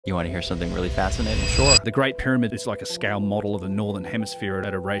You want to hear something really fascinating? Sure. The Great Pyramid is like a scale model of the Northern Hemisphere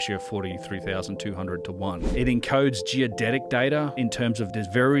at a ratio of 43,200 to 1. It encodes geodetic data in terms of this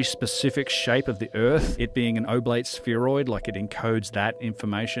very specific shape of the Earth, it being an oblate spheroid, like it encodes that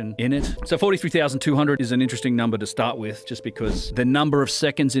information in it. So 43,200 is an interesting number to start with, just because the number of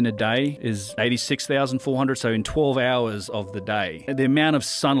seconds in a day is 86,400, so in 12 hours of the day. The amount of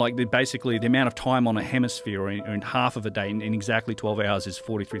sunlight, basically the amount of time on a hemisphere, or in half of a day, in exactly 12 hours is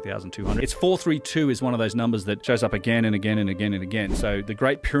 43,200. It's 432 is one of those numbers that shows up again and again and again and again. So the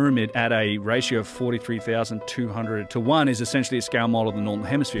Great Pyramid at a ratio of 43,200 to 1 is essentially a scale model of the Northern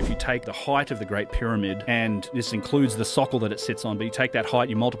Hemisphere. If you take the height of the Great Pyramid, and this includes the socle that it sits on, but you take that height,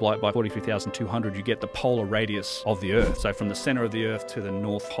 you multiply it by 43,200, you get the polar radius of the Earth. So from the center of the Earth to the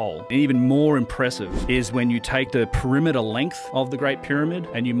North Pole. And even more impressive is when you take the perimeter length of the Great Pyramid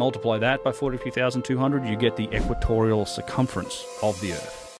and you multiply that by 43,200, you get the equatorial circumference of the Earth.